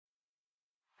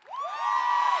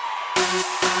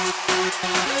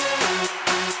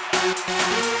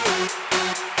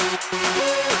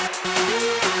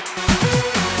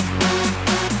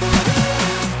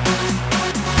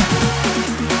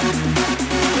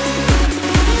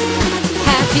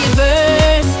Happy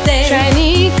birthday,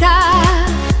 Shrinika.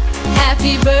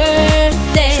 Happy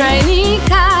birthday,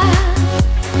 Shrinika.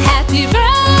 Happy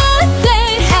birthday,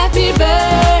 happy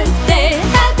birthday,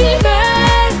 happy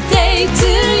birthday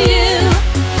to you.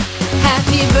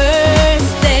 Happy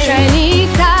birthday,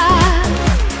 Shrinika.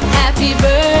 Happy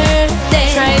birthday,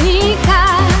 Shrinika.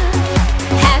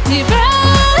 Happy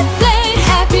birthday,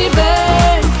 happy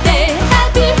birthday,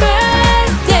 happy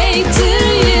birthday to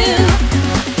you.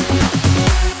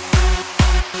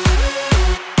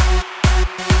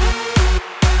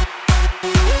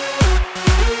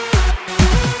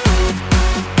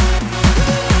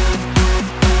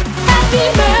 Happy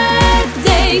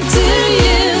birthday to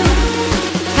you.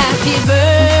 Happy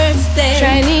birthday,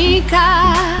 Shrinika.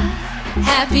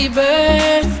 Happy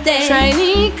birthday,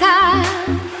 Shrinika.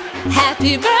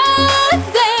 Happy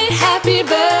birthday, happy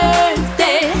birthday.